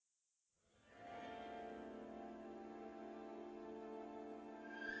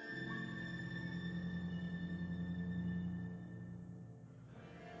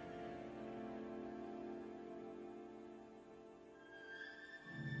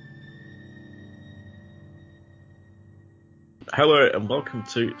Hello and welcome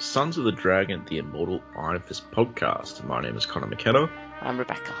to Sons of the Dragon, the Immortal Iron Fist podcast. My name is Connor McKenna. I'm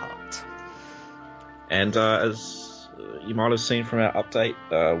Rebecca Hart. And as you might have seen from our update,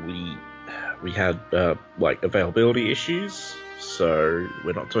 we had availability issues, so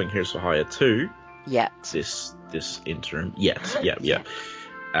we're not doing Heroes for Hire 2 yet. This interim yet.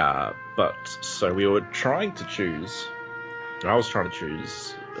 But so we were trying to choose. I was trying to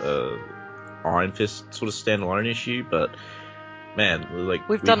choose Iron Fist sort of standalone issue, but man,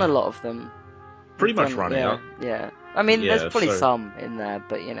 we've done a lot of them. Pretty much run out. Yeah. I mean, there's probably some in there,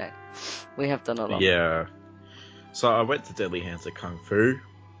 but we have done a lot. Yeah. So I went to Deadly Hands of Kung Fu,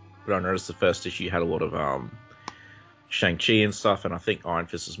 but I noticed the first issue had a lot of Shang-Chi and stuff, and I think Iron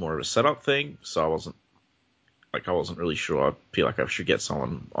Fist is more of a setup thing, so I wasn't really sure. I feel like I should get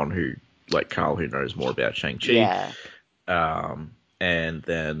someone on who, like Carl, who knows more about Shang-Chi. Yeah. And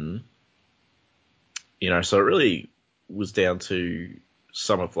then, so it really was down to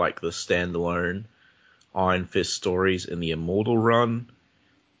some of the standalone Iron Fist stories in the Immortal run,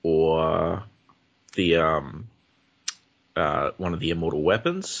 or the one of the Immortal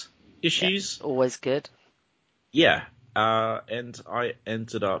Weapons issues. Yeah, always good. Yeah, and I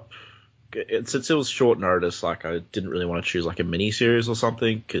ended up, since it was short notice, I didn't really want to choose a mini series or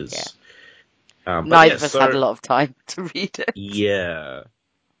something because neither of us had a lot of time to read it. Yeah,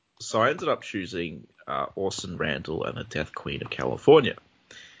 so I ended up choosing Orson Randall and the Death Queen of California.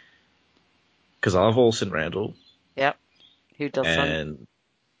 Because I love Orson Randall. Yep. Who doesn't? And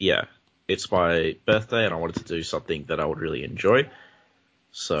yeah, it's my birthday and I wanted to do something that I would really enjoy.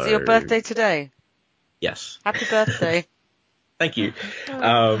 So is it your birthday today? Yes. Happy birthday. Thank you.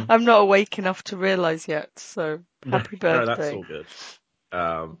 I'm not awake enough to realise yet, so happy birthday. No, that's all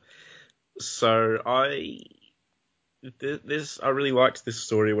good. So I really liked this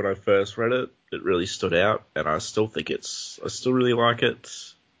story when I first read it. It really stood out, and I still really like it.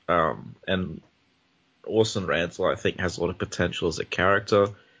 And Orson Randall, I think, has a lot of potential as a character.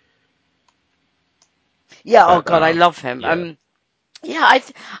 Yeah, oh god, I love him. Yeah. I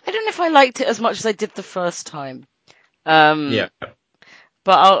don't know if I liked it as much as I did the first time. Yeah.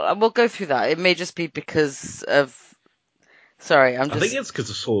 But we'll go through that. It may just be because of... Sorry, I think it's because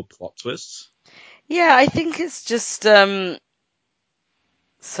of sort of plot twists. Yeah, I think it's just...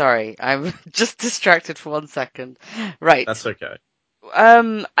 Sorry, I'm just distracted for 1 second. Right. That's okay.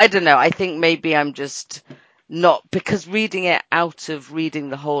 I don't know. I think maybe I'm just not... Because reading it out of reading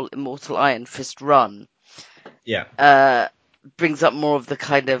the whole Immortal Iron Fist run... Yeah. Brings up more of the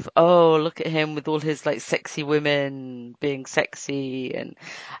kind of, oh, look at him with all his sexy women being sexy, and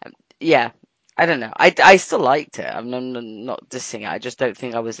yeah, I don't know. I still liked it. I'm not dissing it. I just don't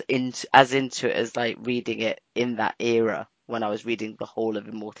think I was as into it as reading it in that era when I was reading the whole of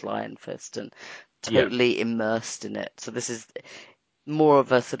Immortal Iron Fist and totally immersed in it. So this is more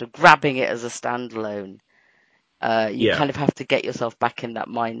of a sort of grabbing it as a standalone. You kind of have to get yourself back in that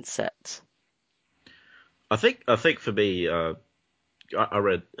mindset. I think for me, I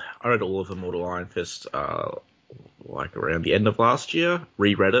read all of Immortal Iron Fist around the end of last year.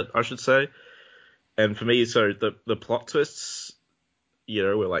 Reread it, I should say. And for me, so the plot twists,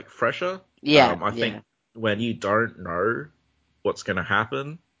 were fresher. Yeah. I think when you don't know what's going to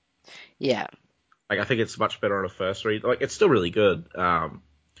happen. Yeah. I think it's much better on a first read. It's still really good.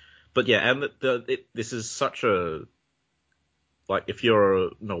 But yeah, and this is such a... if you're a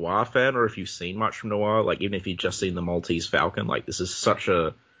noir fan, or if you've seen much from noir, even if you've just seen the Maltese Falcon, this is such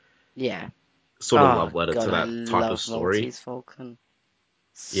a sort of love letter to that type of story. Maltese Falcon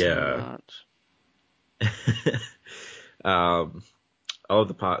so much. I love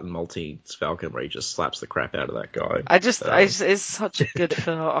the part in Maltese Falcon where he just slaps the crap out of that guy. It's such a good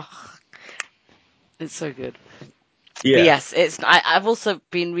film. Oh, it's so good. Yeah. But yes, I've also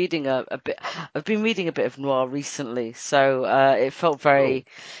been reading a bit. I've been reading a bit of noir recently, so it felt very.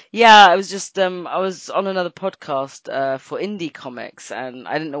 Oh. Yeah, I was just I was on another podcast for indie comics, and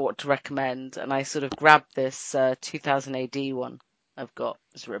I didn't know what to recommend, and I sort of grabbed this 2000 AD one I've got.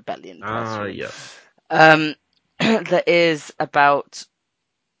 It's a Rebellion class. Yeah. That is about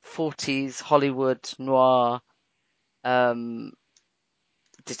 40s Hollywood noir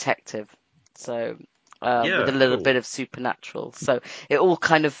detective. So. With a little bit of supernatural. So it all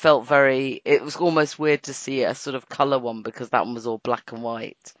kind of felt it was almost weird to see a sort of colour one because that one was all black and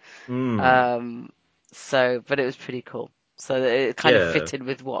white. But it was pretty cool. So it kind of fitted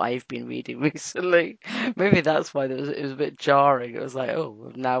with what I've been reading recently. Maybe that's why it was a bit jarring. It was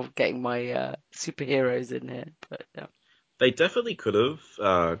oh, I'm now getting my superheroes in here. But yeah. They definitely could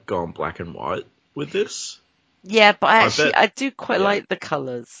have gone black and white with this. Yeah, but I do quite like the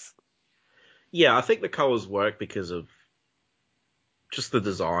colours. Yeah, I think the colours work because of just the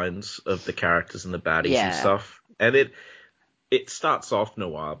designs of the characters and the baddies and Yeah. stuff. And it starts off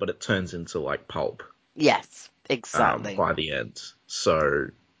noir, but it turns into like pulp Yes, exactly. by the end. So,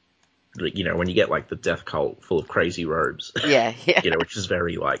 when you get like the death cult full of crazy robes, Yeah, yeah, which is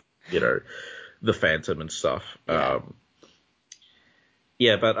very like, the Phantom and stuff. yeah.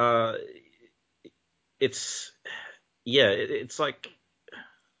 Yeah, but it's it's like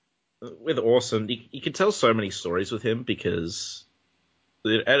with Orson, you can tell so many stories with him because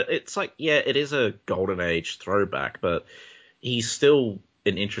it's like, it is a golden age throwback, but he's still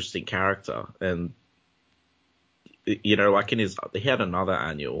an interesting character. And like he had another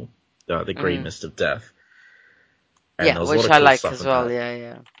annual, the Green Mist of Death, and Yeah, there was a lot which of I cool like stuff as in well. that. Yeah,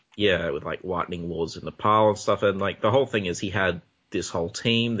 yeah. Yeah, with like lightning lords in Nepal and stuff, and like the whole thing is he had this whole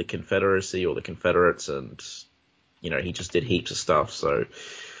team, the Confederacy or the Confederates, and he just did heaps of stuff. So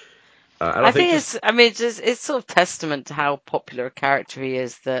and I I think think just it's sort of testament to how popular a character he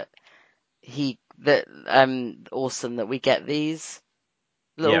is that awesome that we get these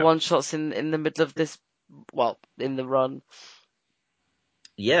little yeah, one shots in the middle of this, well, in the run.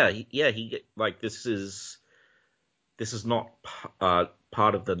 he like this is not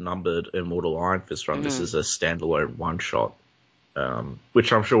part of the numbered Immortal Iron Fist run. This Hmm. is a standalone one shot,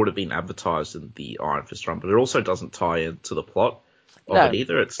 which I'm sure would have been advertised in the Iron Fist run, but it also doesn't tie into the plot of it No,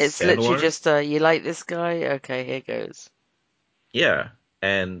 either. It's it's literally standalone. just you like this guy? Okay, here goes. Yeah,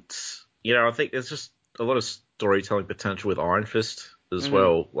 and I think there's just a lot of storytelling potential with Iron Fist as Hmm.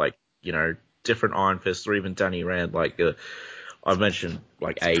 well. Like different Iron Fists, or even Danny Rand. Like I mentioned,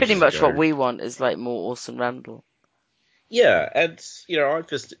 like It's pretty ages much what ago. we want is like more Orson Randall. Yeah, and Iron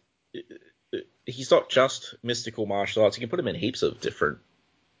Fist, he's not just mystical martial arts. You can put him in heaps of different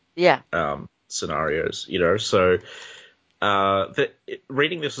Yeah. scenarios. So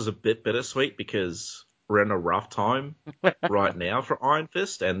reading this is a bit bittersweet because we're in a rough time right now for Iron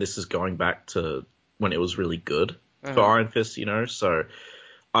Fist, and this is going back to when it was really good for Hmm. Iron Fist. So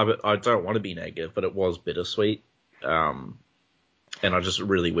I don't want to be negative, but it was bittersweet, and I just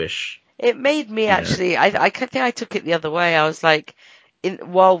really wish, It made me you know, actually. I think I took it the other way. I was like,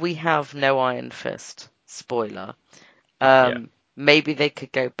 while we have no Iron Fist, spoiler, yeah, maybe they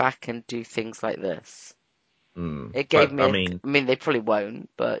could go back and do things like this. It gave but me I I mean, they probably won't,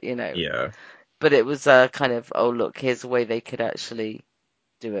 but yeah, but it was a kind of, oh look, here's a way they could actually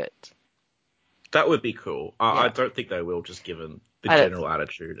do it. that would be cool. I Yeah, don't think they will, just given the I don't. general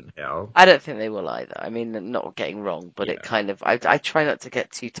attitude and how, I don't think they will either. I mean, not getting wrong, but it yeah. kind of. I try not to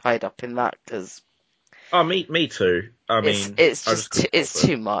get too tied up in that because Oh, me too. I mean, it's I just just couldn't help it's it.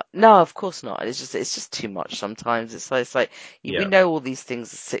 too much. No, of course not. It's just too much sometimes. It's like we Yeah. know all these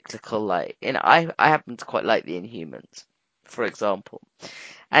things are cyclical. Like, I happen to quite like the Inhumans, for example.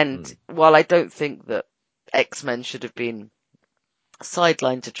 And Mm, while I don't think that X-Men should have been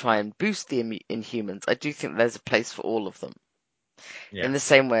sidelined to try and boost the Inhumans, I do think there's a place for all of them. yeah. In the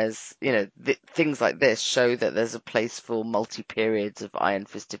same way as, things like this show that there's a place for multi-periods of Iron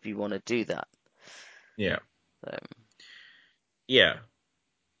Fist if you want to do that. Yeah. So, Yeah.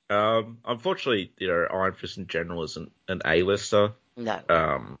 Unfortunately, Iron Fist in general isn't an A-lister. no.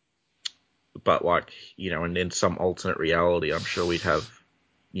 Um, but like, and in some alternate reality, I'm sure we'd have,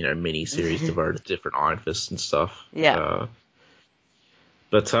 mini series devoted to different Iron Fists and stuff. Yeah,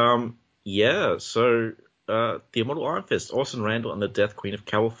 But yeah, so the Immortal Iron Fist, Orson Randall and the Death Queen of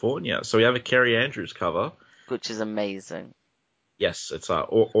California. So we have a Kerry Andrews cover. which is amazing. Yes, it's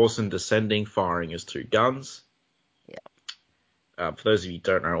Orson descending, firing his two guns. Yeah. For those of you who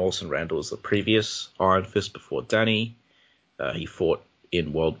don't know, Orson Randall was the previous Iron Fist before Danny. He fought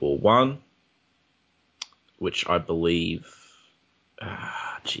in World War One, which I believe.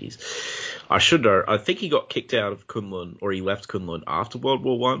 Jeez, I should know. I think he got kicked out of Kunlun, or he left Kunlun after World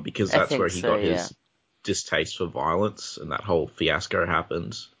War One because I that's where think he so, got yeah. his distaste for violence, and that whole fiasco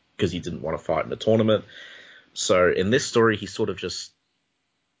happened because he didn't want to fight in a tournament. So in this story, he's sort of just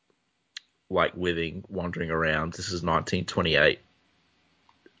like wandering around. This is 1928.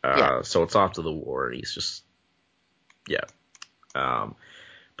 Yeah. So it's after the war, and he's just, yeah.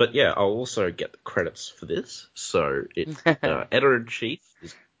 But yeah, I'll also get the credits for this. So editor in chief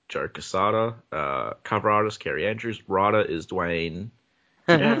is Joe Quesada, cover artist Kerry Andrews, writer is Dwayne.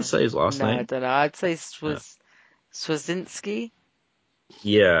 Do you know how to say his last No, I name? don't know. I'd say Uh, Swazinski.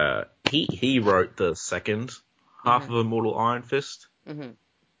 yeah, he wrote the second half Hmm. of Immortal Iron Fist, Hmm.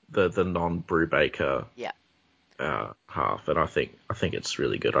 the non Brubaker Yeah. half, and I think it's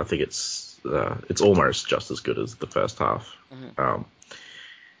really good. I think it's almost just as good as the first half. Hmm. Um,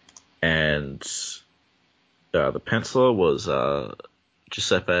 and the penciler was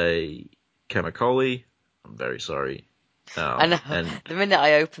Giuseppe Camicoli. I'm very sorry. I know. And The minute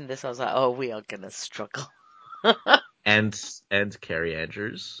I opened this, I was like, oh, we are gonna struggle. and Kerry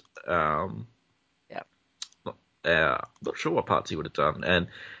Andrews. Yeah. Not sure what parts he would have done. And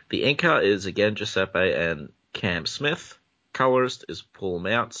the inker is again Giuseppe and Cam Smith. Colorist is Paul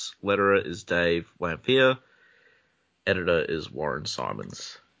Mounts. Letterer is Dave Lampier. Editor is Warren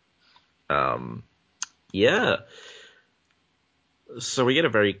Simons. Yeah. So we get a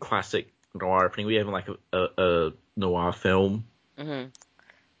very classic noir opening. We have like a noir film hmm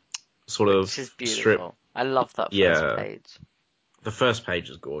sort Which of is strip. beautiful. I love that first Yeah. page. The first page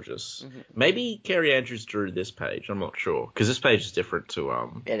is gorgeous. hmm Maybe Kerry Andrews drew this page. I'm not sure because this page is different to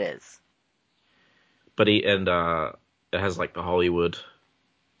It is. But it has like the Hollywood,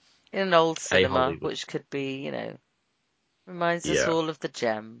 In an old a cinema, Hollywood. which could be, reminds us Yeah. all of the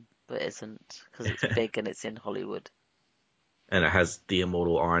Gem, but isn't, because it's big and it's in Hollywood. And it has the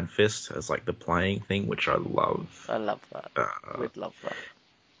Immortal Iron Fist as like the playing thing, which I love. I love that. Uh, Would love that.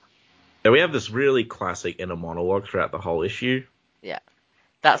 and we have this really classic inner monologue throughout the whole issue. Yeah.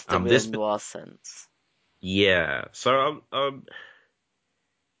 That's the real This, noir sense. yeah. So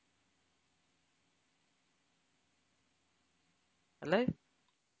Hello?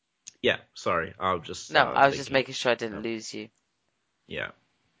 yeah. Sorry, I'm just No, I was just thinking. making sure I didn't lose you. Yeah.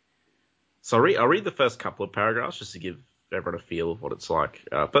 So I'll read the first couple of paragraphs just to give everyone a feel of what it's like.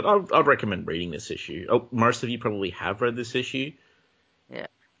 But I'd recommend reading this issue. Oh, most of you probably have read this issue. Yeah.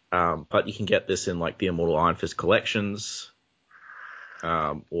 But you can get this in like the Immortal Iron Fist collections,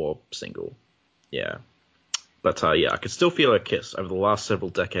 or single. Yeah. But yeah, I could still feel her kiss. Over the last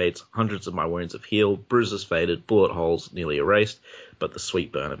several decades, hundreds of my wounds have healed, bruises faded, bullet holes nearly erased, but the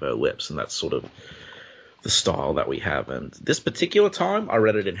sweet burn of her lips, and that's sort of the style that we have. And this particular time, I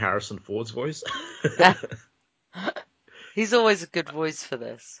read it in Harrison Ford's voice. He's always a good voice for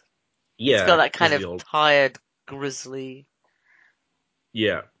this. He's got Yeah, that kind because of the old, tired, grizzly.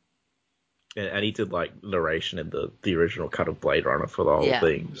 yeah. And he did like narration in the original cut of Blade Runner for the whole Yeah.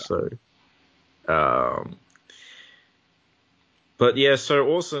 thing. So, um, but yeah, so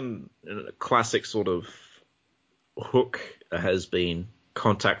Orson, in a classic sort of Hook, has been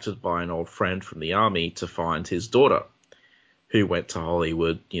contacted by an old friend from the army to find his daughter, who went to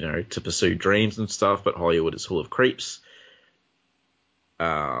Hollywood, to pursue dreams and stuff, but Hollywood is full of creeps,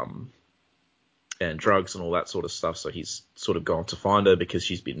 and drugs and all that sort of stuff, so he's sort of gone to find her because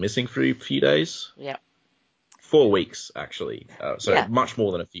she's been missing for a few days. Yeah. 4 weeks, actually. So Yeah. much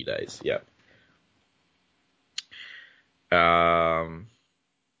more than a few days, yeah. Um,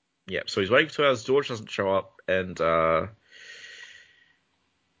 yeah, so he's waiting for 2 hours. George doesn't show up, and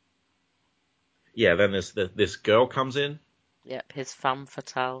yeah, then this girl comes in. Yep. His femme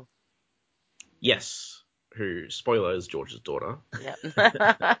fatale. Yes, who, spoiler, is George's daughter.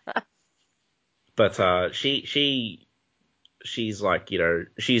 Yep. But she's like,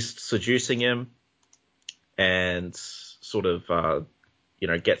 she's seducing him and sort of,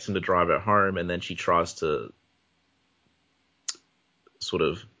 gets him to drive her home, and then she tries to sort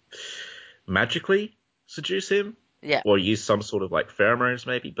of magically seduce him Yeah. or use some sort of like pheromones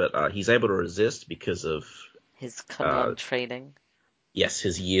maybe, but he's able to resist because of, His uh, Kunlun training. yes,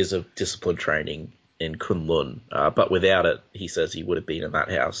 his years of discipline training in Kunlun. But without it, he says he would have been in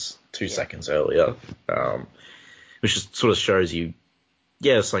that house 2 seconds earlier, which just sort of shows you,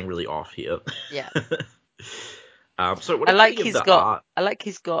 yeah, there's something really off here. Yeah. So what did you think of the art? I like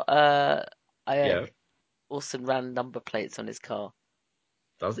he's got Yeah, Orson Rand number plates on his car.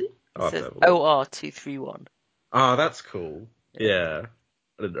 does he? It I'll have to says have a look. OR231. Oh, that's cool. Yeah. Yeah,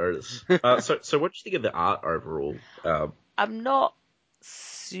 I didn't notice. So what do you think of the art overall? I'm not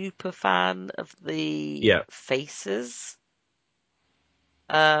super fan of the Yeah, faces.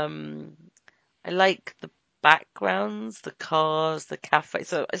 Um, I like the backgrounds, the cars, the cafe.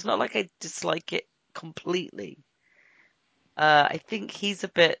 So it's not like I dislike it completely. I think he's a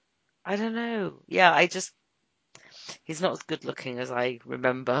bit, I don't know. Yeah, he's not as good looking as I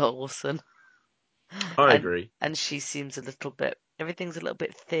remember Orson. I And agree. and she seems everything's a little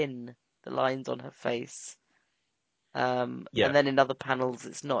bit thin, the lines on her face. And Yeah, then in other panels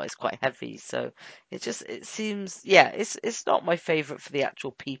it's quite heavy. So it seems, yeah, it's not my favorite for the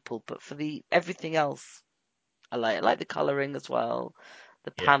actual people, but for the everything else I like. I like the coloring as well,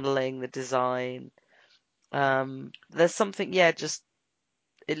 the yeah, paneling, the design. There's something, yeah, just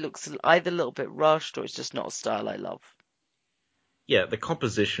it looks either a little bit rushed or it's just not a style I love. yeah. The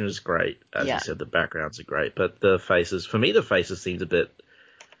composition is great, as you Yeah. said. The backgrounds are great, but the faces, for me, the faces seemed a bit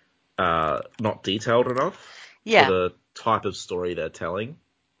not detailed enough for Yeah. the type of story they're telling.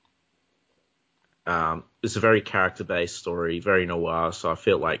 It's a very character-based story, very noir. So I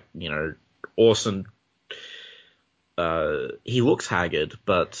feel like Orson he looks haggard,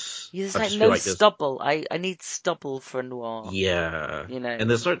 but He's I like just feel no like there's stubble. I need stubble for noir. yeah, You know, and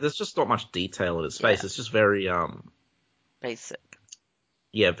there's just not much detail in his yeah, face. It's just very basic.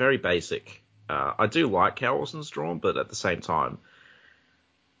 yeah, very basic. I do like how Orson's drawn, but at the same time,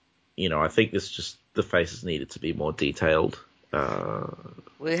 I think the faces needed to be more detailed.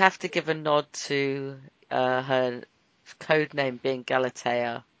 We have to give a nod to her code name being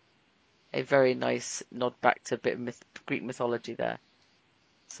Galatea. A very nice nod back to a bit of Greek mythology there.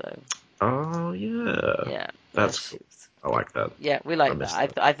 So Oh yeah, yeah, that's she cool. was, I like that. yeah, we I like that. missed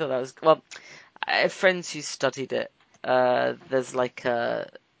that. I thought that was well. I have friends who studied it. There's like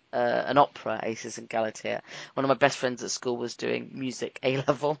an opera, Aces and Galatea. One of my best friends at school was doing music A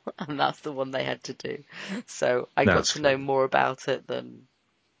level, and that's the one they had to do. So I got That's to know cool. more about it than.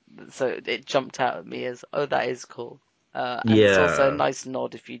 So it jumped out at me as, oh, that is cool. And it's also a Yeah, nice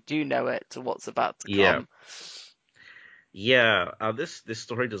nod if you do know it to what's about to yeah, come. yeah. This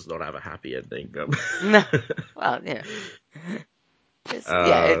story does not have a happy ending. No, well,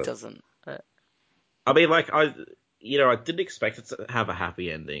 yeah, it uh, doesn't. I mean, like I didn't expect it to have a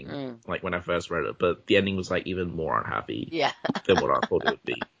happy ending, Mm, like when I first read it, but the ending was like even more unhappy yeah, than what I thought it would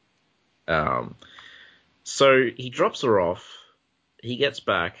be. Um, so he drops her off. He gets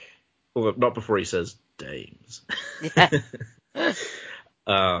back, well, not before he says dames. yeah,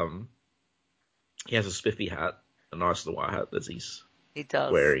 um, he has a spiffy hat, a nice little white hat that he's he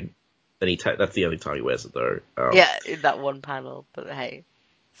does. wearing. Then that's the only time he wears it though. Yeah, in that one panel. But hey,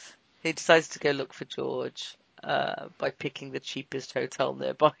 he decides to go look for George by picking the cheapest hotel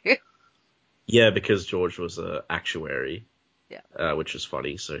nearby. Yeah, because George was a actuary, Yeah, which is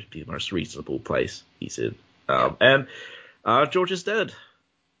funny. So the most reasonable place he's in. yeah, And George is dead,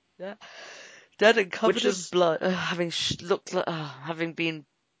 yeah. Dead and covered which in is blood, looked like, having been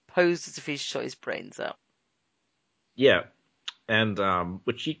posed as if he shot his brains out. yeah, and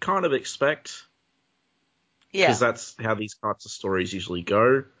which you kind of expect because Yeah, that's how these types of stories usually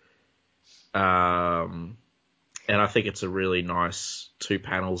go. Um, and I think it's a really nice two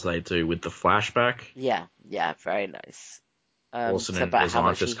panels they do with the flashback. yeah, yeah. Very nice. Orson It's in about his how Iron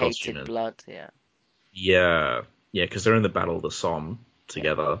much he Fist costume, hated and blood. Yeah, yeah, yeah, because they're in the Battle of the Somme yeah,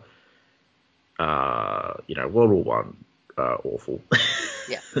 together. World War One, awful.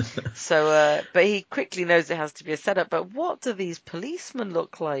 yeah. So, but he quickly knows it has to be a setup. But what do these policemen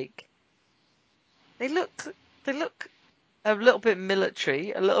look like? They look, they look a little bit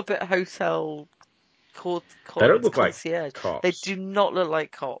military, a little bit hotel They don't look like concierge. They cops. do not look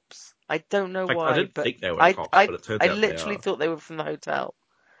like cops. I don't know In fact, I why, didn't but think they were cops, but it turns I out they literally are. thought they were from the hotel,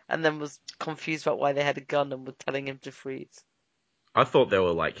 and then was confused about why they had a gun and were telling him to freeze. I thought they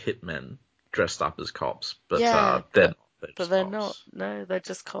were like hitmen dressed up as cops, but Yeah, they're not. They're but just they're not. cops. No, they're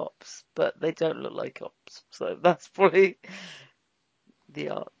just cops, but they don't look like cops. So that's probably the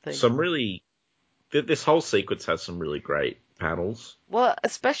art thing. Some really. This whole sequence has some really great panels. Well,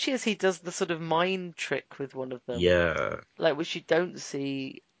 especially as he does the sort of mind trick with one of them, Yeah, like which you don't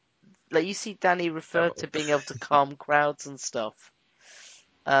see. Like you see Danny refer ever. to being able to calm crowds and stuff.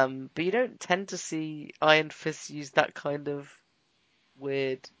 But you don't tend to see Iron Fist use that kind of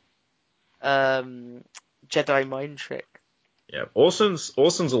weird um, Jedi mind trick. Yeah, Orson's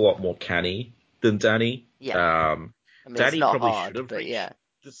a lot more canny than Danny. Yeah, Um, I mean it's Danny not probably should hard, have but reached yeah,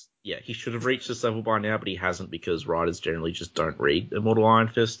 this. Yeah, he should have reached this level by now, but he hasn't because writers generally just don't read Immortal Iron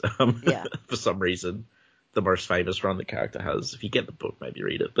Fist yeah. for some reason. The most famous run the character has. If you get the book, maybe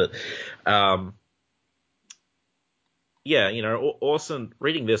read it. But um, yeah, Orson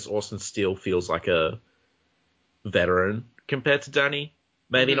reading this, Orson still feels like a veteran compared to Danny.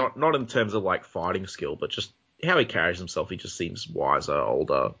 Maybe Mhm, not in terms of like fighting skill, but just how he carries himself. He just seems wiser,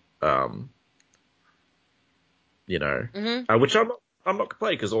 older. Um, mhm. which I'm not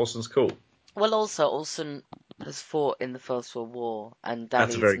complaining because Orson's cool. Well, also Olsen has fought in the First World War, and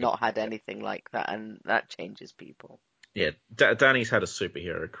That's a Danny's very good not had point. anything like that, and that changes people. Yeah, Danny's had a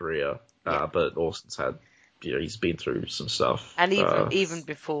superhero career, Yeah. but Orson's had, he's been through some stuff. And even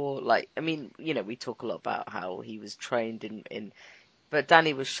before, like, I mean, we talk a lot about how he was trained but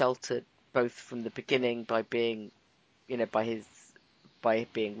Danny was sheltered both from the beginning by being, by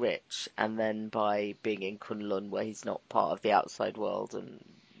being rich, and then by being in Kunlun, where he's not part of the outside world, and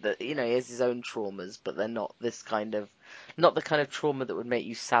that he has his own traumas, but they're not the kind of trauma that would make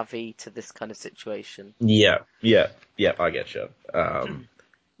you savvy to this kind of situation. Yeah, yeah, yeah. I get you.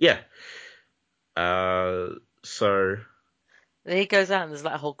 Yeah. So And he goes out and there's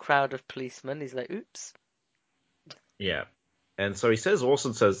like a whole crowd of policemen. He's like, "Oops." yeah, and so he says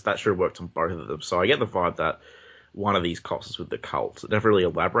Orson says that should have worked on both of them. So I get the vibe that one of these cops is with the cult. It never really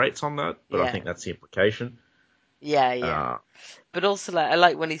elaborates on that, but I Yeah. think that's the implication. Yeah, yeah. Uh, But also, like, I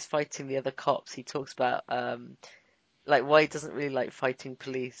like when he's fighting the other cops. He talks about like why he doesn't really like fighting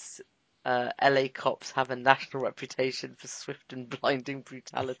police. LA cops have a national reputation for swift and blinding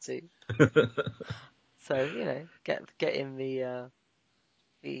brutality. So, get in the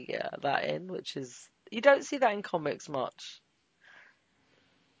that in, which is you don't see that in comics much.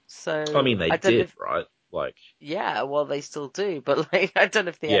 I So mean, they I don't know did, if right? Like, yeah, well they still do, but like I don't know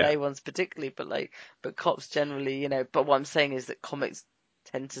if the yeah, LA ones particularly, but cops generally, but what I'm saying is that comics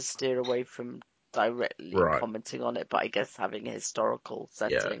tend to steer away from directly right, commenting on it, but I guess having a historical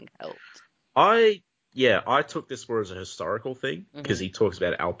yeah. setting helped. I I took this more as a historical thing because Hmm. he talks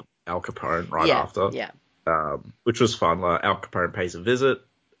about Al Capone right Yeah, after, yeah. which was fun. Like Al Capone pays a visit,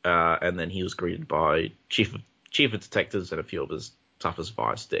 and then he was greeted by chief of detectives and a few of his toughest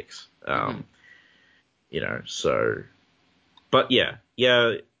vice sticks. Hmm. So, but yeah.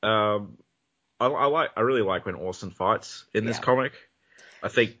 I really like when Orson fights in this Yeah. comic. I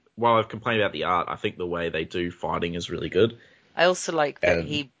think while I've complained about the art, I think the way they do fighting is really good. I also like that And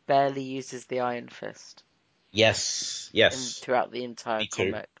he barely uses the Iron Fist yes, yes, throughout the entire me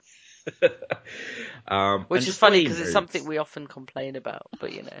too. comic, And which is just the way funny he because it's something moves, we often complain about,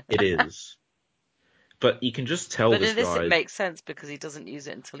 but it is. But you can just tell But this in this, it guy. makes sense because he doesn't use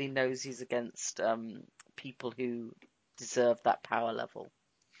it until he knows he's against people who deserve that power level.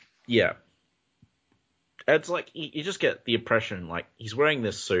 Yeah, it's like you just get the impression like he's wearing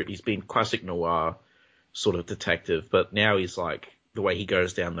this suit. He's been classic noir sort of detective, but now he's like the way he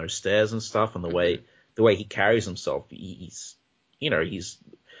goes down those stairs and stuff, and Hmm. the way he carries himself. He's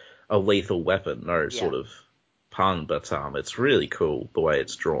a lethal weapon. No Yeah, sort of pun, but it's really cool the way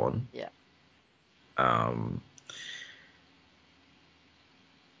it's drawn. yeah, Um,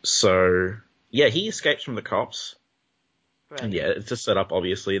 so yeah, he escapes from the cops, and right. yeah, it's just set up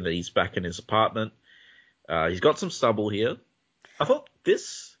obviously that he's back in his apartment. He's got some stubble here. I thought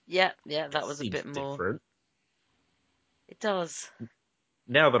this Yeah, yeah, that was a seems bit more. different It does.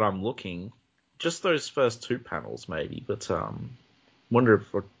 now that I'm looking. Just those first two panels, maybe, but wonder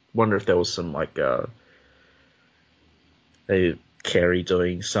if wonder if there was some like a Carey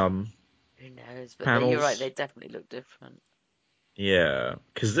doing some Who knows? But you're right, panels. they definitely look different. Yeah,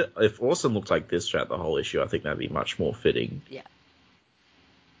 because if Orson looked like this throughout the whole issue, I think that'd be much more fitting. Yeah,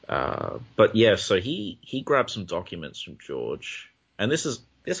 But yeah, so he grabbed some documents from George, and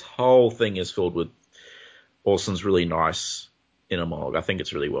this whole thing is filled with Orson's really nice inner monologue. I think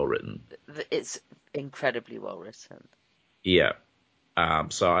it's really well written. it's incredibly well written. Yeah.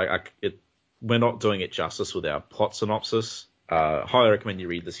 So we're not doing it justice with our plot synopsis. No. Highly recommend you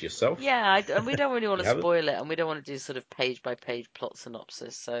read this yourself. Yeah, and we don't really want You to have it? spoil it, and we don't want to do sort of page by page plot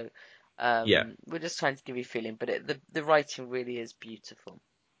synopsis. So Yeah. we're just trying to give you a feeling, but the writing really is beautiful.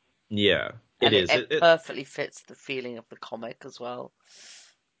 Yeah. It And it, is. it perfectly fits the feeling of the comic as well.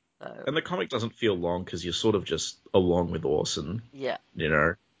 And So the comic doesn't feel long because you're sort of just along with Orson, yeah, you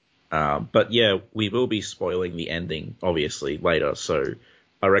know. But yeah, we will be spoiling the ending, obviously, later. So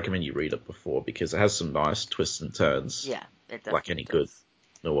I recommend you read it before because it has some nice twists and turns, yeah, it like definitely any good does.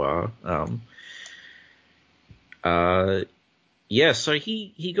 noir. Uh, yeah, so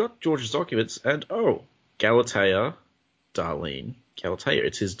he got George's documents, and oh, Galatea, Darlene, Galatea,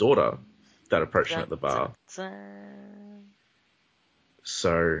 it's his daughter that approached him Dun, at the dun, bar. dun.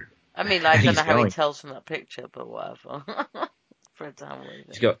 So, I mean, I and don't he's know how he going. tells from that picture, but whatever. Fred's hand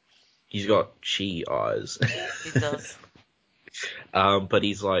He's waving. got he's got chi eyes. He does. But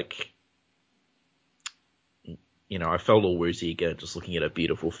he's like, I felt all woozy again just looking at her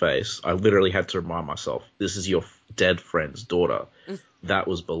beautiful face. I literally had to remind myself, this is your dead friend's daughter. That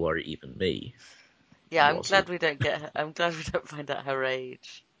was below even me, Yeah, I'm was it? glad we don't get. I'm glad we don't find out her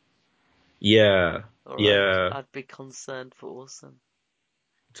age, Yeah, or yeah. I'd be concerned for Orson.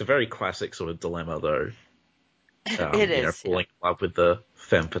 It's a very classic sort of dilemma, though. It is, yeah, Falling in love with the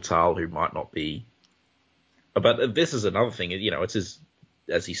femme fatale who might not be. But this is another thing, it's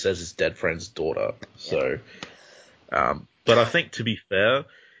as he says, his dead friend's daughter. yeah, So, but I think to be fair,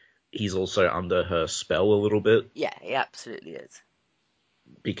 he's also under her spell a little bit yeah. He absolutely is.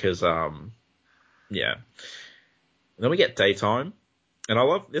 because, yeah. And then we get daytime, and I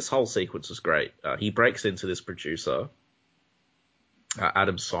love this whole sequence is great. He breaks into this producer,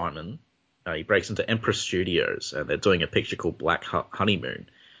 Adam Simon. He breaks into Empress Studios, and they're doing a picture called Black Honeymoon,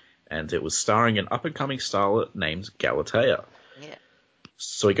 and it was starring an up-and-coming starlet named Galatea. Yeah,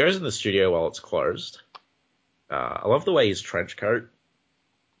 So he goes in the studio while it's closed. I love the way his trench coat,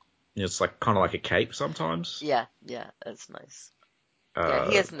 it's like kind of like a cape sometimes. yeah, yeah. That's nice. Yeah,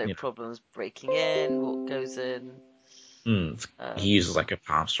 he Uh, has no you problems breaking in. What goes in? he Um, uses like a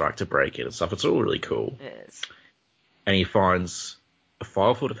palm strike to break it and stuff. It's all really cool. it is. and he finds a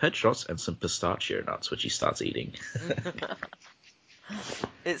file full of headshots and some pistachio nuts, which he starts eating.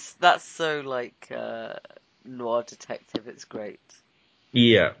 That's so like noir detective. It's great,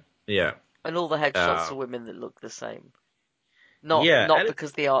 Yeah, yeah, and all the headshots uh, are women that look the same. yeah, Not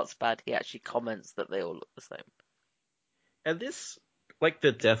because the art's bad. He actually comments that they all look the same. and this, like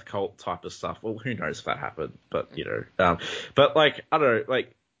the death cult type of stuff. Well, who knows if that happened, but but like I don't know,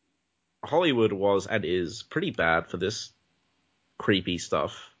 like Hollywood was and is pretty bad for this creepy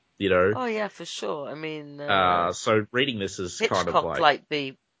stuff, you know. Oh yeah, for sure. I mean, So reading this is kind of Hitchcock like, like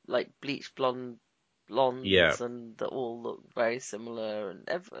the bleach yeah, blondes and that all look very similar and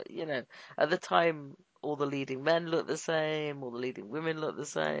at the time all the leading men look the same, all the leading women look the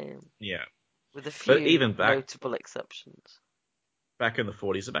same, yeah. with a But few even notable exceptions. back in the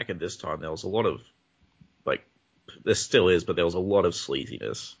 40s, and back at this time, there was a lot of like, there still is, but there was a lot of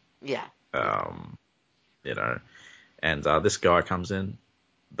sleaziness, Yeah, yeah. um, you know. And this guy comes in.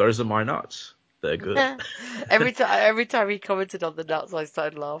 Those are my nuts. They're good. Every time he commented on the nuts, I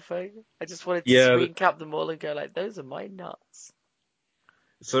started laughing. I just wanted to Yeah. screen cap them all and go like, "Those are my nuts."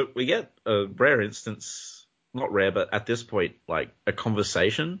 So we get a rare instance, not rare, but at this point, like a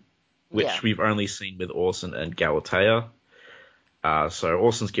conversation, Yeah, which we've only seen with Orson and Galatea. So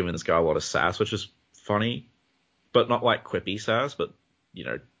Orson's giving this guy a lot of sass, which is funny, but not like quippy sass, but you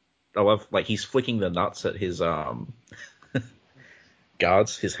know, I love like he's flicking the nuts at his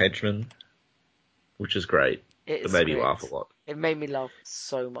guards, his henchmen, which is great. it It is made me laugh a great. lot. It made me laugh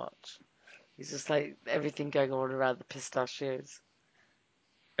so much. It's just like everything going on around the pistachios.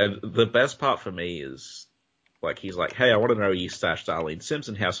 And the best part for me is like he's like, "Hey, I want to know where you stashed Darlene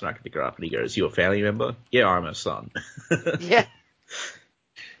Simpson. How soon I can pick her up?" And he goes, "You a family member?" "Yeah, I'm her son." Yeah,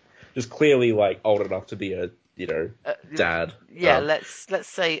 Just clearly like old enough to be a uh, dad. yeah. Let's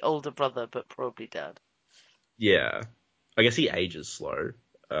say older brother, but probably dad. Yeah, I guess he ages slow.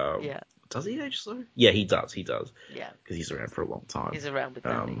 Um, Yeah, does he age slow? Yeah, he does. He does yeah. because he's around for a long time. He's around with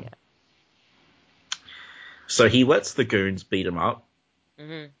Danny. Um, Yeah. so he lets the goons beat him up,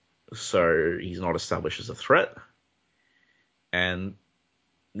 Hmm. so he's not established as a threat, and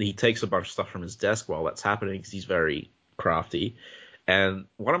he takes a bunch of stuff from his desk while that's happening because he's very crafty. And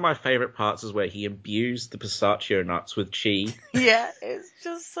one of my favorite parts is where he imbues the pistachio nuts with chi. Yeah, it's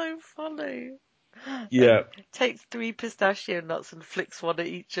just so funny. Like Yeah, takes three pistachio nuts and flicks one at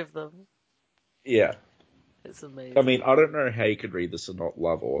each of them. yeah. It's I mean, amazing. I don't know how you could read this and not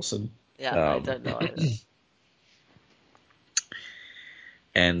love Orson. Yeah, I Um, don't know either.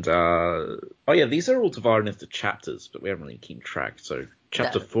 and oh yeah, these are all divided into chapters, but we haven't really kept track. So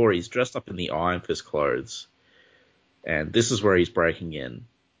chapter No. 4, he's dressed up in the Iron Fist clothes, and this is where he's breaking in.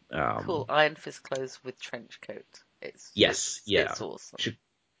 Cool. Iron Fist clothes with trench coat. Yes, yeah. It's awesome.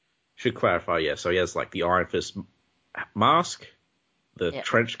 Should clarify, yeah. So he has like the Iron Fist mask, the Yeah.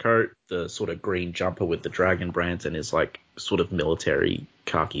 trench coat, the sort of green jumper with the dragon brand, and his like sort of military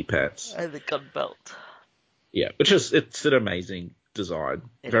khaki pants. And the gun belt. Yeah, it's an amazing design,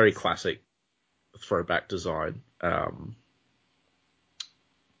 It very is. classic throwback design.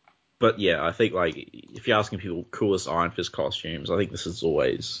 But yeah, I think like if you're asking people coolest Iron Fist costumes, I think I this is love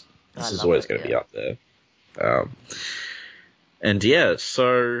always it, going to be yeah. up there. Um, and yeah,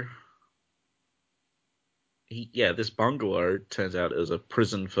 so this bungalow turns out is a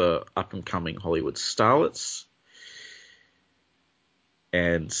prison for up and coming Hollywood starlets.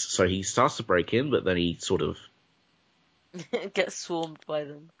 And so he starts to break in, but then he sort of, Gets swarmed by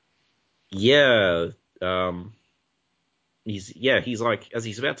them. yeah, um, he's like, as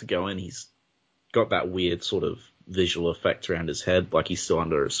he's about to go in, he's got that weird sort of visual effect around his head, like he's still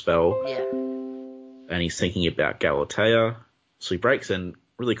under a spell, Yeah. and he's thinking about Galatea. So he breaks in,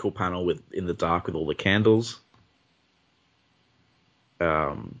 really cool panel with in the dark with all the candles.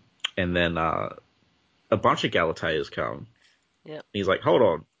 Um, and then a bunch of Galateas come. Yeah. He's like, hold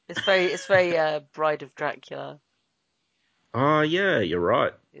on. It's very Bride of Dracula. Oh, yeah, you're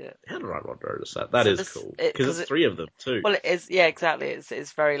right. Yeah. How did I not notice that? That So is this cool. it Because because it's it three of them, too. well it is, yeah, exactly.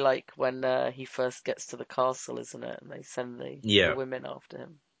 It's very like when he first gets to the castle, isn't it? And they send the Yeah. women after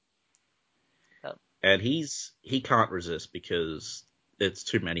him. Yeah. And he can't resist because it's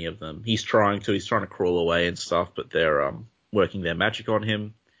too many of them. He's trying to crawl away and stuff, but they're working their magic on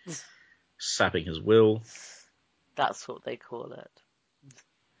him, sapping his will. That's what they call it.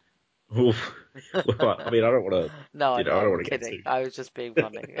 Oof. Well, I mean, I don't want to, No, I know, I don't I'm want to get kidding. too. I was just being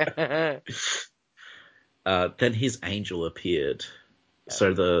funny. Then his angel appeared,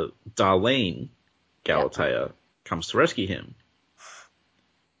 so the Darlene Yeah. Galatea comes to rescue him,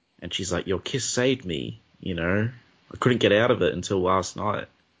 and she's like, "Your kiss saved me. You know, I couldn't get out of it until last night."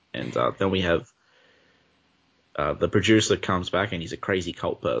 And then we have The producer comes back and he's a crazy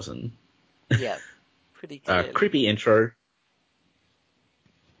cult person. Yeah, pretty clearly. Creepy intro.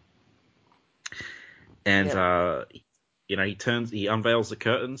 And, Yep. he unveils the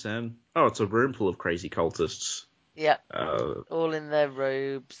curtains and, oh, it's a room full of crazy cultists. Yep. Uh, All in their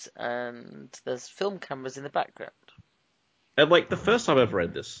robes, and there's film cameras in the background. and like the first time I ever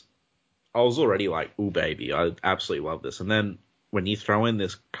read this, I was already like, ooh, baby, I absolutely love this. And then when you throw in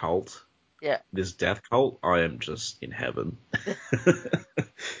this cult, Yeah. this death cult, I am just in heaven.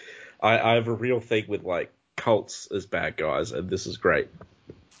 I have a real thing with like cults as bad guys, and this is great.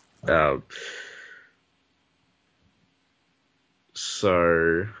 Um,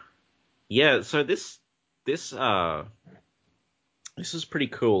 so yeah, so this is pretty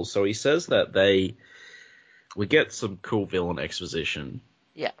cool. So he says that we get some cool villain exposition,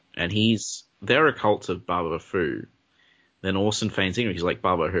 Yeah. and they're a cult of Baba Fu. Then Orson feigns in, he's like,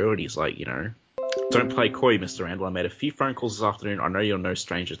 Baba who? And he's like, don't play coy, Mr. Randall. I made a few phone calls this afternoon. I know you're no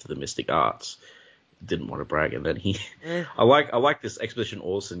stranger to the mystic arts. Didn't want to brag, and then Eh, I like this exposition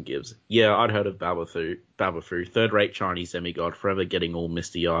Orson gives. Yeah, I'd heard of Baba Fu, third-rate Chinese demigod, forever getting all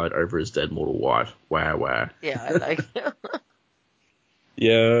misty-eyed over his dead mortal wife. Wow, wow. Yeah, I like it.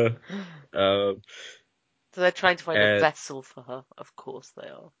 Yeah. Uh, So they're trying to find a and vessel for her. Of course they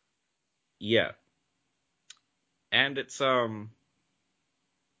are. yeah, and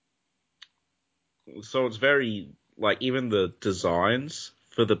so it's very like even the designs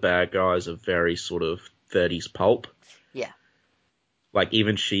for the bad guys are very sort of 30s pulp. Yeah. Like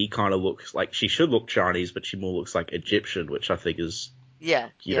even she kind of looks like she should look Chinese, but she more looks like Egyptian, which I think is Yeah,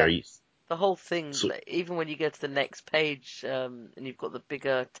 you know yeah. The whole thing, so, like, even when you go to the next page, and you've got the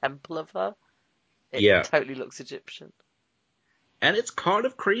bigger temple of her, it yeah, totally looks Egyptian. and it's kind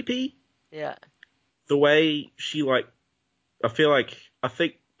of creepy Yeah. the way she like. I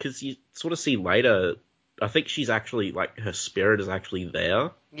think because you sort of see later, I think she's actually like her spirit is actually there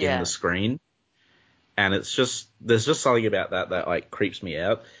in the Yeah. screen, and it's just there's just something about that like creeps me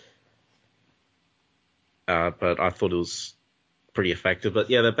out. But I thought it was pretty effective. But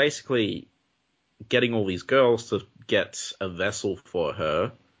yeah, they're basically getting all these girls to get a vessel for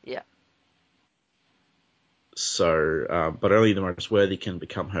her. Yeah. So, but only the most worthy can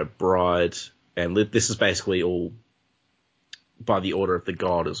become her bride. And this is basically all by the order of the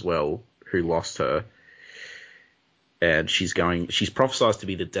god as well, who lost her. And she's prophesied to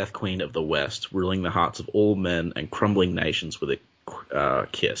be the Death Queen of the West, ruling the hearts of all men and crumbling nations with a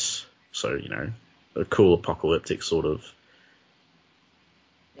kiss. So, a cool apocalyptic sort of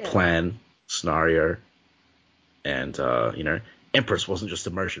Yeah. plan, scenario. And, Empress wasn't just a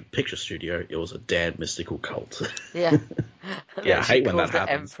motion picture studio, it was a damn mystical cult. Yeah. And Yeah, then I she hate when that called it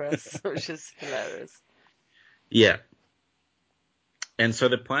happens. Empress, which is hilarious. Yeah. And so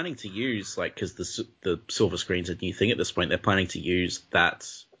they're planning to use, like, because the silver screen's a new thing at this point, they're planning to use that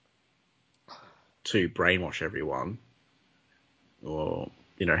to brainwash everyone, or,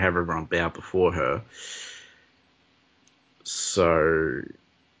 have everyone bow before her. So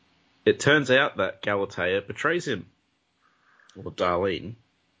it turns out that Galatea betrays him, or Darlene,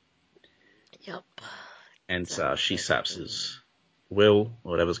 Yep. and she saps Exactly. his will,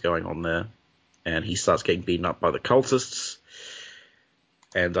 whatever's going on there, and he starts getting beaten up by the cultists.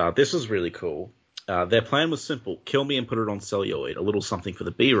 And this is really cool. Their plan was simple: kill me and put it on celluloid, a little something for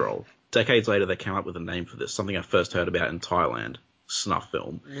the B-roll. Decades later, they came up with a name for this, something I first heard about in Thailand, snuff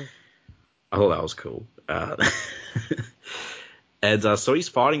film. Mm. I thought that was cool. And so he's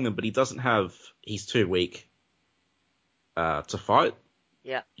fighting them, but he's too weak to fight.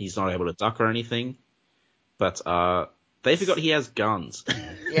 Yeah. He's not able to duck or anything. But they forgot he has guns.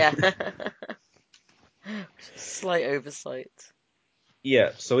 Yeah. Slight oversight.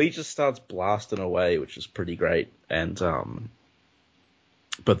 Yeah, so he just starts blasting away, which is pretty great. And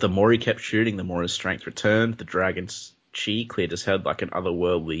but the more he kept shooting, the more his strength returned. The dragon's chi cleared his head like an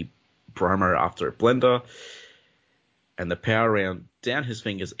otherworldly bromo after a blender, and the power ran down his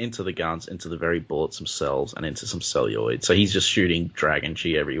fingers into the guns, into the very bullets themselves, and into some celluloid. So he's just shooting dragon chi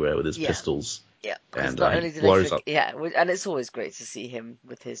everywhere with his Yeah. pistols, Yeah. Because and not he only do they blows forget, up. yeah, and it's always great to see him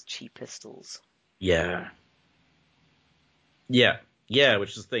with his cheap pistols. Yeah, yeah, yeah.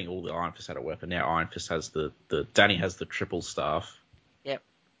 Which is the thing. All the Iron Fist had a weapon. Now Iron Fist has the Danny has the triple staff. Yep.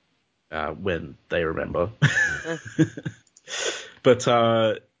 When they remember. Uh,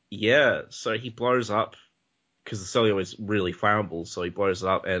 But yeah, so he blows up because the celluloid is really flammable, so he blows it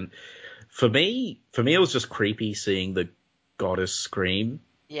up. And for me, it was just creepy seeing the goddess scream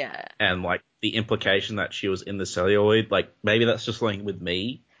yeah. and like the implication that she was in the celluloid. Like maybe that's just something with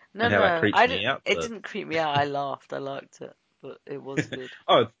me No, and how that no, creeps me out. it But didn't creep me out. I laughed. I liked it, but it was good.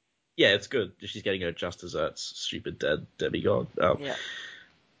 oh, Yeah, it's good. She's getting her just desserts, stupid dead demigod. Yeah.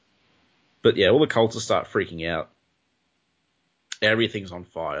 But yeah, all the cultists start freaking out. Everything's on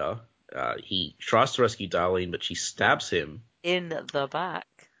fire. He tries to rescue Darlene, but she stabs him. In the back.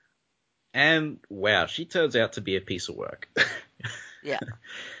 And wow, she turns out to be a piece of work. Yeah.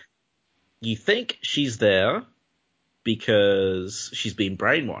 You think she's there because she's been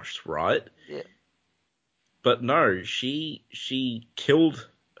brainwashed, right? Yeah. But no, she killed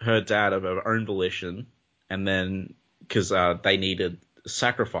her dad of her own volition, and then because they needed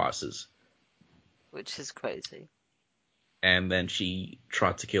sacrifices, Which is crazy. and then she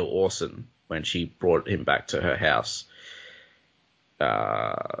tried to kill Orson when she brought him back to her house.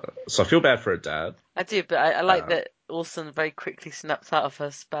 So I feel bad for her dad. I do, but I like that Orson very quickly snaps out of her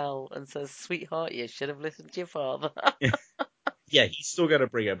spell and says, "Sweetheart, you should have listened to your father." Yeah, he's still going to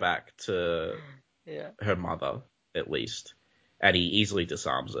bring her back to Yeah. her mother, at least. And he easily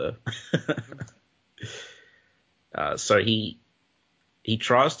disarms her. So he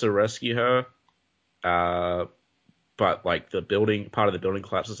tries to rescue her, but like part of the building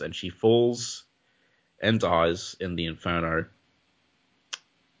collapses and she falls and dies in the inferno.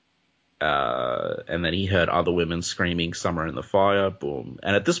 And then he heard other women screaming, "Some are in the fire," boom.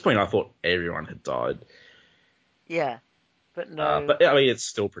 And at this point I thought everyone had died. Yeah, but no. But I mean, it's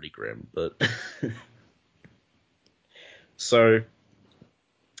still pretty grim, but... So,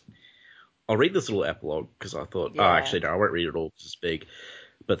 I'll read this little epilogue because I thought, Yeah. actually, no, I won't read it all because it's big.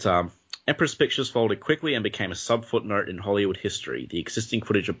 But Empress Pictures folded quickly and became a sub-footnote in Hollywood history. The existing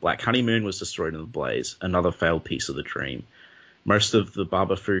footage of Black Honeymoon was destroyed in the blaze, another failed piece of the dream. Most of the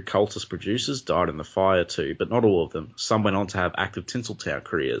Babafu cultist producers died in the fire too, but not all of them. Some went on to have active Tinseltown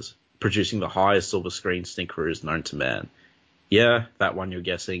careers, producing the highest silver screen stink careers known to man. Yeah, that one you're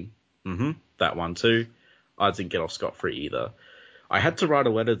guessing. That one too. I didn't get off scot-free either. I had to write a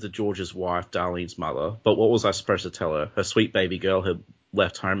letter to George's wife, Darlene's mother, but what was I supposed to tell her? Her sweet baby girl had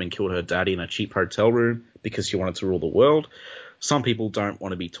left home and killed her daddy in a cheap hotel room because she wanted to rule the world. Some people don't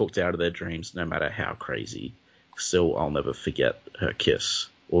want to be talked out of their dreams, no matter how crazy. Still, I'll never forget her kiss,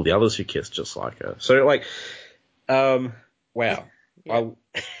 or the others who kissed just like her. So, like, wow. Yeah.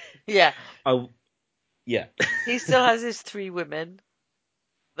 Yeah. Yeah. He still has his 3 women.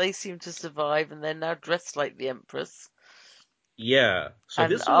 They seem to survive, and they're now dressed like the Empress. Yeah. So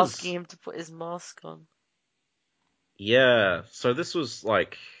And this asking was... him to put his mask on. Yeah. So this was,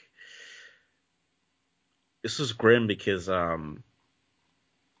 like... This was grim because,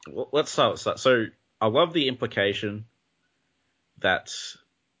 let's start with that. So I love the implication that,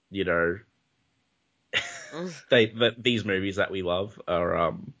 you know, that these movies that we love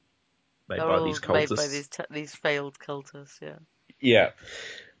are made They're by all these made by cultists. these failed cultists, yeah. Yeah.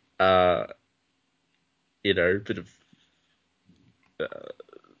 Uh, you know, bit of,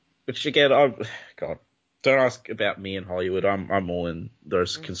 which again, God, don't ask about me in Hollywood. I'm all in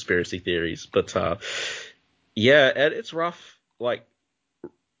those conspiracy theories, but yeah, and it's rough. Like,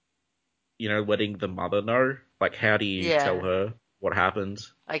 you know, letting the mother know. Like, how do you tell Yeah, her what happened?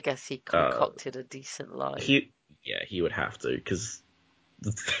 I guess he Uh, concocted a decent lie. he would have to, because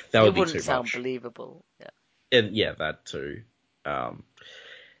that It would be wouldn't too sound much. believable. Yeah. And yeah, that too. Um,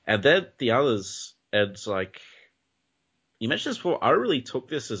 and then the others, and it's like, you mentioned this before, I really took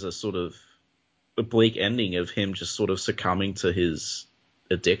this as a sort of a bleak ending of him just sort of succumbing to his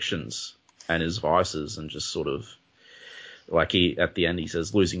addictions and his vices, and just sort of, like, at the end he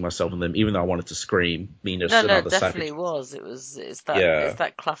says, losing myself in them, even though I wanted to scream, No, no, it another definitely sacrifice. was. It's Yeah.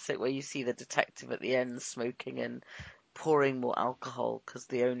 that classic where you see the detective at the end smoking and pouring more alcohol because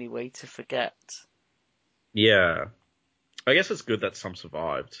the only way to forget. Yeah. I guess it's good that some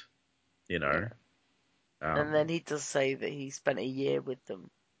survived, you Yeah. know? And then Um, he does say that he spent a year with them.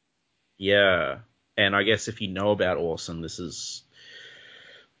 yeah. And I guess if you know about Orson, this is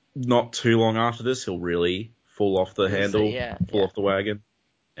not too long after this, he'll really fall off the Lose it, handle, yeah, fall yeah, off the wagon,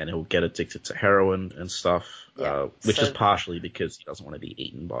 and he'll get addicted to heroin and stuff, yeah. which is So partially because he doesn't want to be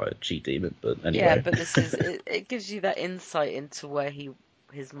eaten by a cheat demon, but yeah, anyway. but this is it gives you that insight into where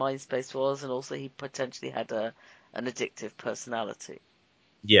his mind space was, and also he potentially had an addictive personality.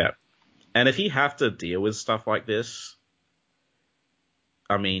 Yeah. And if you have to deal with stuff like this,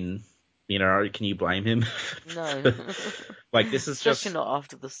 I mean, you know, can you blame him? No, Like, this is especially just... not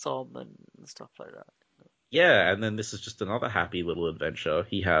after the Somme and stuff like that. Yeah, and then this is just another happy little adventure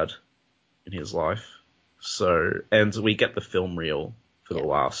he had in his life. So, and we get the film reel for the Yeah,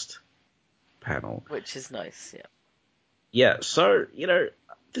 last panel. which is nice. Yeah, Yeah, so, you know,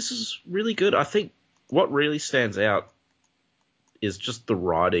 this is really good. I think what really stands out is just the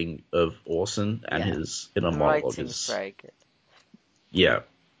writing of Orson and yeah. his inner The monologue writing's is, very good. yeah.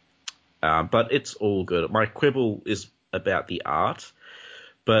 But it's all good. My quibble is about the art,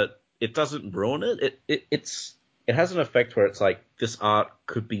 but it doesn't ruin it. It has an effect where it's like this art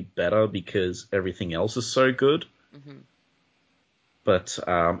could be better because everything else is so good. Mm-hmm. But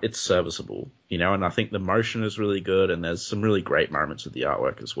it's serviceable, and I think the motion is really good, and there's some really great moments with the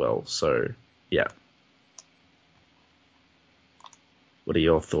artwork as well. So, yeah. What are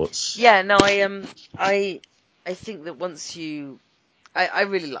your thoughts? Yeah, no, I think that once you, I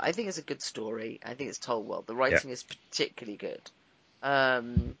really like. I think it's a good story. I think it's told well. The Yeah. writing is particularly good.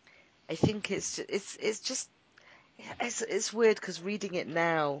 Um, I think it's just it's weird because reading it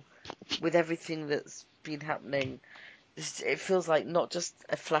now with everything that's been happening, it feels like not just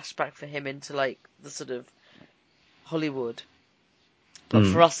a flashback for him into like the sort of Hollywood, but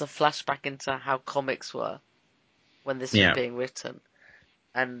for Mm, us a flashback into how comics were when this was yeah. being written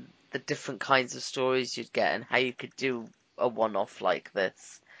and the different kinds of stories you'd get and how you could do a one-off like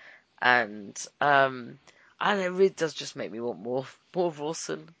this. And and it really does just make me want more of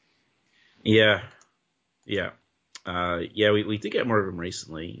Orson. Yeah. Yeah. Yeah, we did get more of him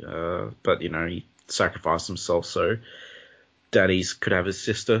recently, but, he sacrificed himself so Daddies could have his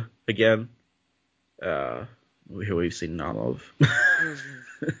sister again, who we've seen none of Hmm.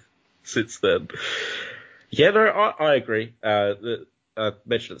 since then. Yeah, no, I agree. I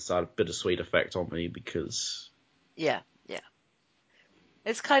mentioned at the start, a bittersweet effect on me because Yeah, yeah.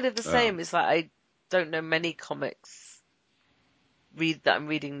 It's kind of the um, same. It's like I don't know many comics that I'm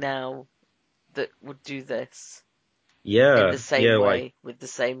reading now that would do this in the same yeah, like way with the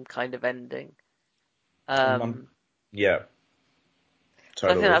same kind of ending. I'm yeah, So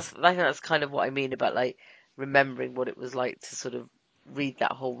totally. I think that's kind of what I mean about like remembering what it was like to sort of read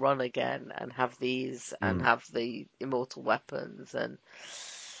that whole run again and have these and Mm, have the immortal weapons. And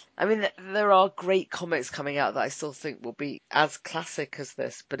I mean there are great comics coming out that I still think will be as classic as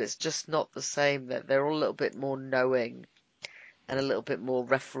this, but it's just not the same. That they're all a little bit more knowing and a little bit more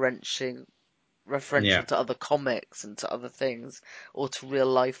referential yeah, to other comics and to other things or to real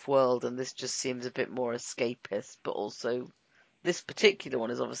life world, and this just seems a bit more escapist, but also this particular one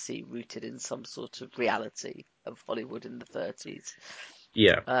is obviously rooted in some sort of reality of Hollywood in the 30s.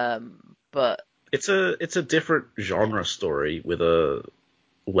 yeah. But It's a different yeah, genre story with a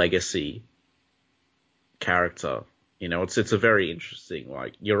legacy character. It's a very interesting.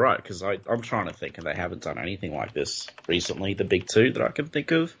 Like you're right because I'm trying to think and they haven't done anything like this recently. The big two that I can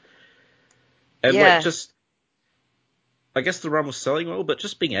think of, and like yeah, just I guess the run was selling well, but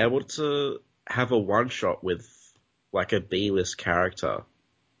just being able to have a one shot with like a B-list character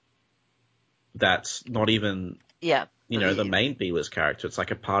that's not even, yeah. the main B-list character. It's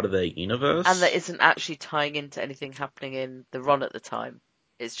like a part of their And that universe. isn't actually tying into anything happening in the run at the time.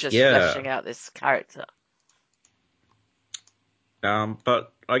 It's just Yeah. fleshing out this character.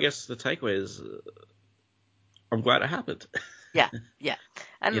 But I guess the takeaway is I'm glad it happened. Yeah, yeah.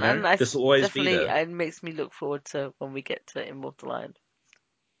 And This will always be definitely there. it makes me look forward to when we get to Immortal Iron.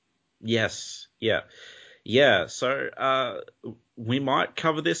 Yes. Yeah. Yeah. So, we might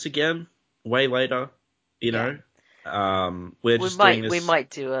cover this again way later, you Yeah. know. We're just doing We this. might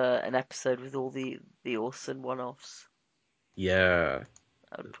do an episode with all the Orson one-offs. Yeah.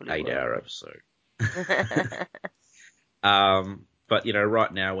 That would probably 8 hour work. episode. But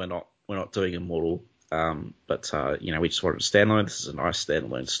right now we're not doing Immortal. But we just wanted to standalone. This is a nice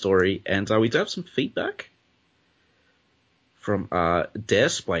standalone story, and we do have some feedback from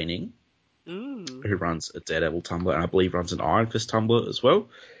Daresplaining, Ooh. who runs a Daredevil Tumblr, and I believe runs an Iron Fist Tumblr as well.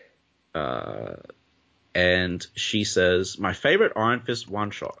 And she says, my favorite Iron Fist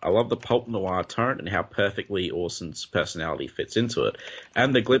one-shot. I love the pulp noir tone and how perfectly Orson's personality fits into it,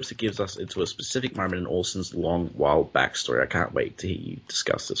 and the glimpse it gives us into a specific moment in Orson's long, wild backstory. I can't wait to hear you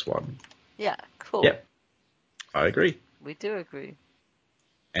discuss this one. Yeah, cool. Yep, I agree. We do agree.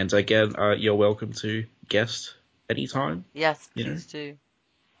 And again, you're welcome to guest anytime. Yes, You know, please do.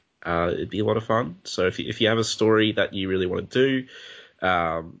 it'd be a lot of fun. So if you have a story that you really want to do,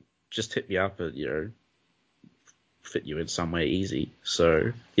 just hit me up and fit you in some way easy.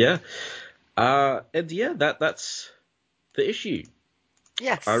 So yeah, and yeah, that's the issue. I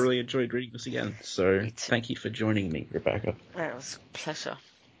Yes, really enjoyed reading this again. So me too. thank you for joining me, Rebecca. It was a pleasure.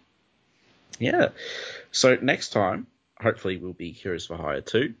 Yeah. So next time, hopefully, we'll be Heroes for Hire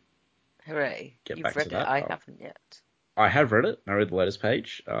 2. Hooray. Get You've back to read it. that. I haven't yet. I have read it. I read the latest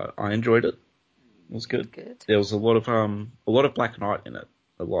page. I enjoyed it. It was good. Good. There was a lot of Black Knight in it.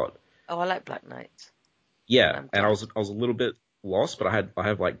 A lot. Oh, I like Black Knight, and Yeah, I'm and I glad. was I was a little bit lost, but I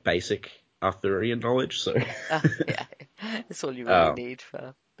have like basic Arthurian knowledge, so Yeah, it's all you really um, need for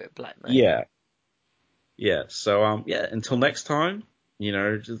a bit of Black Knight. yeah, yeah. So yeah. Until next time,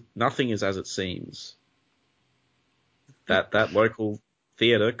 just nothing is as it seems. That local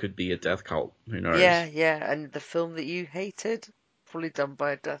theater could be a death cult. Who Yeah, knows? yeah, and the film that you hated, probably done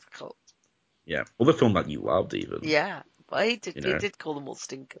by a death cult. Yeah. Or the film that you loved, even. Yeah, but he You did. He know. did call them all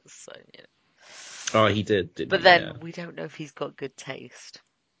stinkers. So yeah. Oh, he did, didn't But he? Yeah. then we don't know if he's got good taste.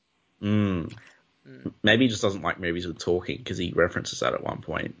 Mm. Mm, Maybe he just doesn't like movies with talking because he references that at one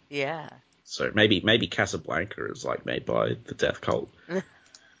point. yeah. So maybe Casablanca is like made by the death cult.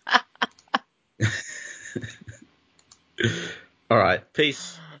 All right.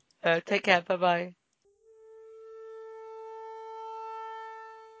 Peace. Take care. Bye bye.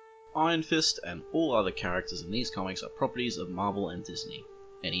 Iron Fist and all other characters in these comics are properties of Marvel and Disney.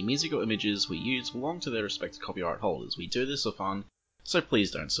 Any music or images we use belong to their respective copyright holders. We do this for fun, so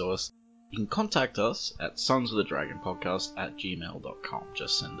please don't sue us. You can contact us at sonsofthedragonpodcast@gmail.com.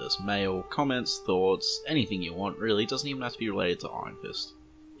 Just send us mail, comments, thoughts, anything you want really. It doesn't even have to be related to Iron Fist.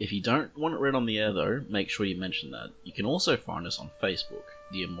 If you don't want it read on the air though, make sure you mention that. You can also find us on Facebook,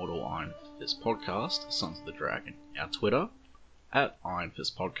 the Immortal Iron Fist Podcast, Sons of the Dragon, our Twitter, at Iron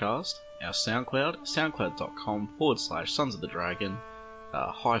Fist Podcast, our SoundCloud, soundcloud.com/Sons of the Dragon,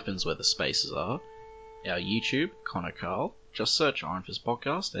 hyphens where the spaces are, our YouTube, Connor Carl, just search Iron Fist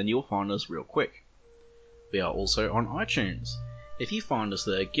Podcast and you'll find us real quick. We are also on iTunes. If you find us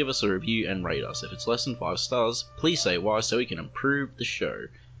there, give us a review and rate us. If it's less than 5 stars, please say why so we can improve the show.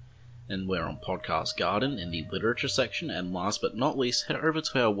 And we're on Podcast Garden in the literature section, and last but not least, head over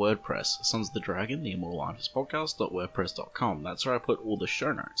to our WordPress, Sons of the Dragon, the Immortal Iron Fist Podcast.wordpress.com. That's where I put all the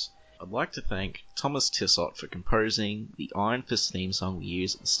show notes. I'd like to thank Thomas Tissot for composing the Iron Fist theme song we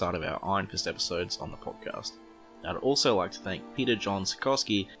use at the start of our Iron Fist episodes on the podcast. I'd also like to thank Peter John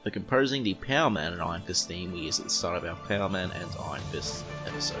Sikosky for composing the Power Man and Iron Fist theme we use at the start of our Power Man and Iron Fist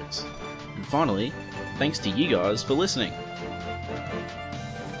episodes. And finally, thanks to you guys for listening.